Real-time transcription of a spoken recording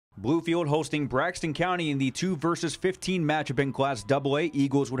Bluefield hosting Braxton County in the 2 versus 15 matchup in Class AA.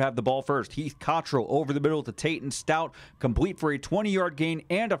 Eagles would have the ball first. Heath Cottrell over the middle to Tate and Stout, complete for a 20-yard gain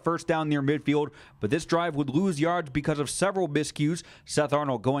and a first down near midfield. But this drive would lose yards because of several miscues. Seth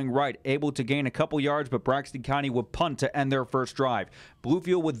Arnold going right, able to gain a couple yards, but Braxton County would punt to end their first drive.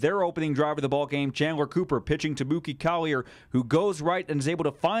 Bluefield with their opening drive of the ball game, Chandler Cooper pitching to Mookie Collier, who goes right and is able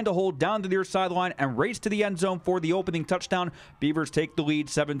to find a hole down the near sideline and race to the end zone for the opening touchdown. Beavers take the lead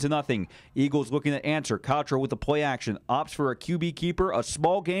 7-0. Eagles looking to answer. Cottrell with the play action. Opts for a QB keeper. A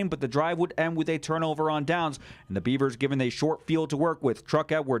small game, but the drive would end with a turnover on downs. And the Beavers given a short field to work with.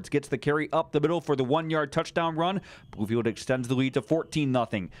 Truck Edwards gets the carry up the middle for the 1-yard touchdown run. Bluefield extends the lead to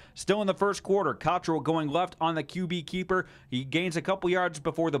 14-0. Still in the first quarter, Cottrell going left on the QB keeper. He gains a couple yards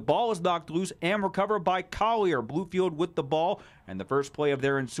before the ball is knocked loose and recovered by Collier. Bluefield with the ball. And the first play of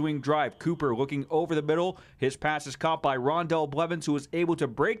their ensuing drive, Cooper looking over the middle. His pass is caught by Rondell Blevins, who is able to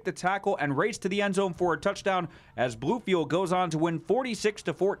break the tackle and race to the end zone for a touchdown as Bluefield goes on to win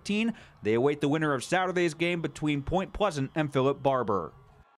 46-14. They await the winner of Saturday's game between Point Pleasant and Philip Barber.